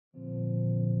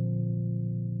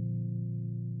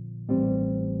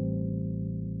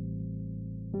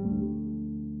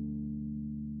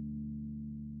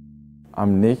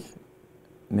I'm Nick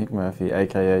Murphy,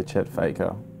 aka Chet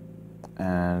Faker,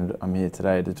 and I'm here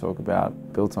today to talk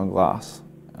about Built on Glass,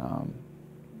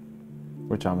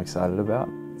 which I'm excited about.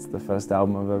 It's the first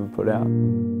album I've ever put out.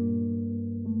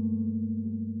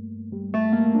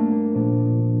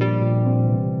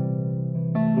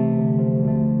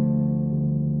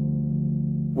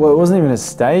 Well, it wasn't even a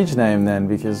stage name then,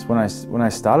 because when I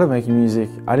started making music,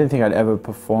 I didn't think I'd ever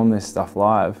perform this stuff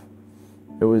live.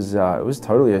 It was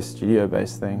totally a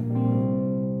studio-based thing.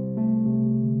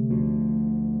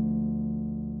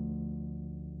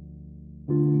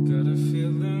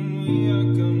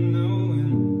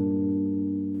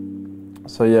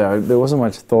 So yeah, there wasn't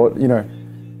much thought, you know.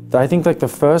 I think like the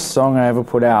first song I ever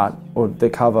put out, or the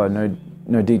cover, No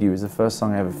Diggity, was the first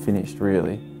song I ever finished,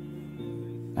 really.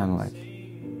 And like,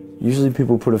 usually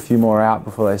people put a few more out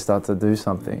before they start to do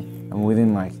something. And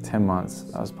within like 10 months,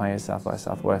 I was playing at South by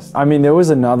Southwest. I mean, there was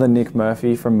another Nick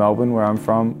Murphy from Melbourne, where I'm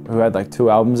from, who had like 2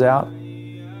 albums out.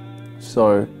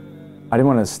 So I didn't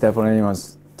want to step on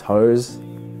anyone's toes.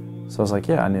 So I was like,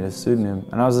 yeah, I need a pseudonym.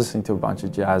 And I was listening to a bunch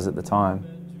of jazz at the time.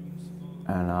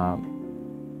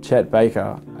 And Chet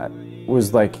Faker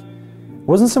was like,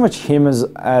 wasn't so much him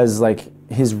as like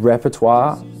his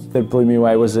repertoire that blew me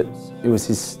away. It was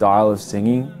his style of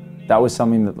singing. That was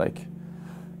something that like,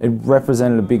 it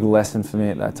represented a big lesson for me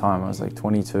at that time. I was like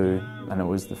 22, and it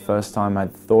was the first time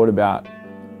I'd thought about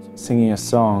singing a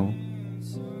song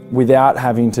without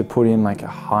having to put in like a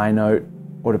high note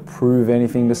or to prove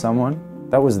anything to someone.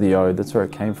 That was the ode, that's where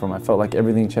it came from. I felt like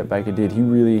everything Chet Faker did, he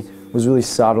was really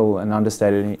subtle and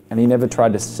understated, and he never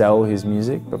tried to sell his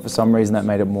music, but for some reason that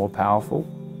made it more powerful.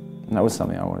 And that was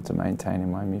something I wanted to maintain in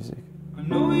my music. I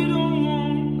know you don't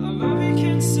want, I love you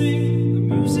can't sing, the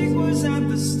music was at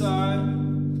the start.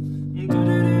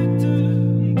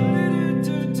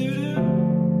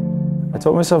 I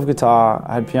taught myself guitar.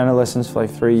 I had piano lessons for like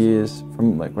 3 years,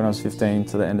 from like when I was 15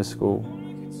 to the end of school.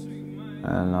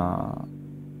 And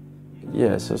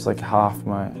yeah, so it's like half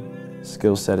my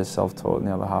skill set is self-taught and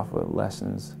the other half were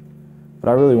lessons. But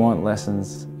I really want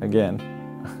lessons again.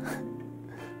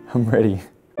 I'm ready.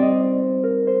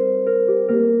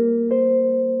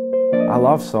 I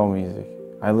love soul music.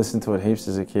 I listened to it heaps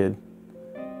as a kid.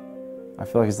 I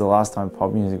feel like it's the last time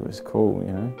pop music was cool,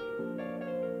 you know?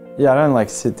 Yeah, I don't like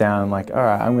sit down and like, all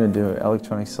right, I'm gonna do an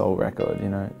electronic soul record, you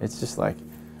know? It's just like,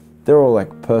 they're all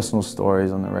like personal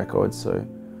stories on the record, so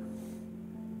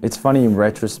it's funny in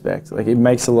retrospect. Like, it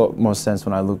makes a lot more sense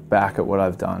when I look back at what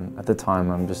I've done. At the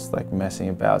time, I'm just like messing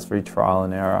about. It's very trial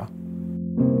and error.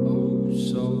 Oh,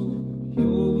 so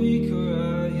you're weaker,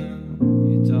 I am.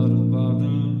 You don't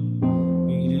bother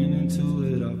reading into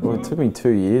it. Well, it took me 2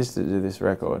 years to do this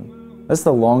record. That's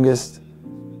the longest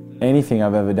anything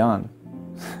I've ever done.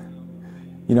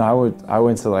 You know, I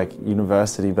went to like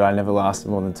university, but I never lasted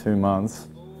more than 2 months.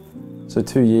 So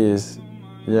 2 years,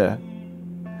 yeah.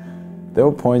 There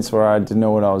were points where I didn't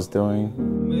know what I was doing.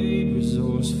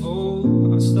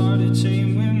 Resourceful, I started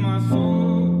chaining with my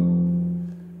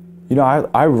phone. You know,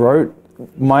 I wrote,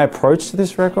 my approach to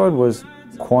this record was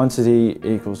quantity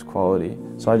equals quality.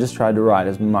 So I just tried to write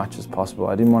as much as possible.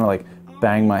 I didn't want to like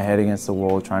bang my head against the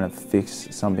wall trying to fix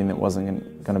something that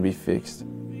wasn't going to be fixed.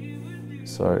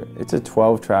 So it's a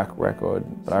 12-track record,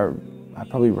 but I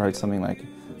probably wrote something like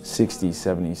 60,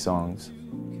 70 songs.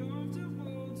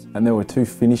 And there were 2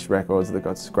 finished records that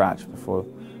got scratched before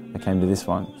I came to this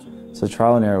one. So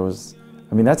trial and error was,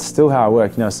 I mean, that's still how I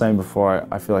work. You know, I was saying before,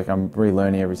 I feel like I'm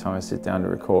relearning every time I sit down to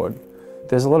record.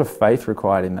 There's a lot of faith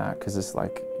required in that, because it's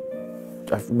like,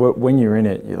 when you're in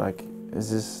it, you're like, is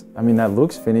this, I mean, that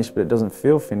looks finished, but it doesn't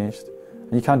feel finished.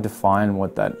 And you can't define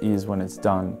what that is when it's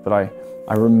done. But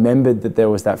I remembered that there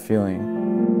was that feeling.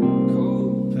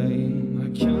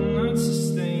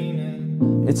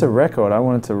 It's a record. I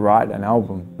wanted to write an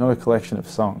album, not a collection of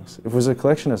songs. If it was a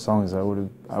collection of songs, I would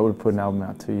have put an album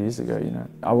out 2 years ago, you know.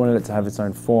 I wanted it to have its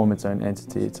own form, its own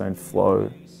entity, its own flow.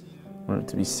 I wanted it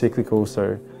to be cyclical,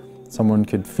 so someone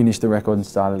could finish the record and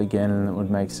start it again and it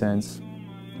would make sense.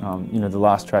 You know, the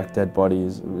last track, Dead Body,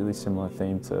 is a really similar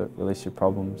theme to Release Your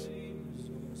Problems.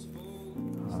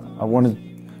 I wanted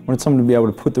someone to be able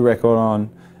to put the record on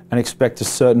and expect a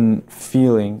certain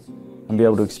feeling and be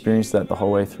able to experience that the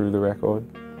whole way through the record.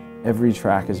 Every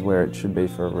track is where it should be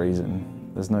for a reason.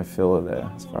 There's no filler there,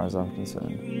 as far as I'm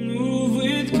concerned. You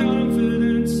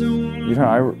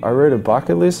know, I wrote a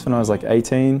bucket list when I was like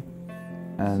 18,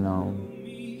 and I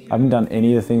haven't done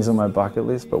any of the things on my bucket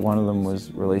list, but one of them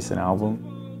was release an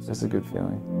album. That's a good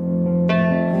feeling.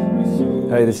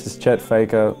 Hey, this is Chet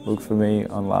Faker. Look for me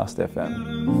on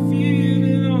Last.fm.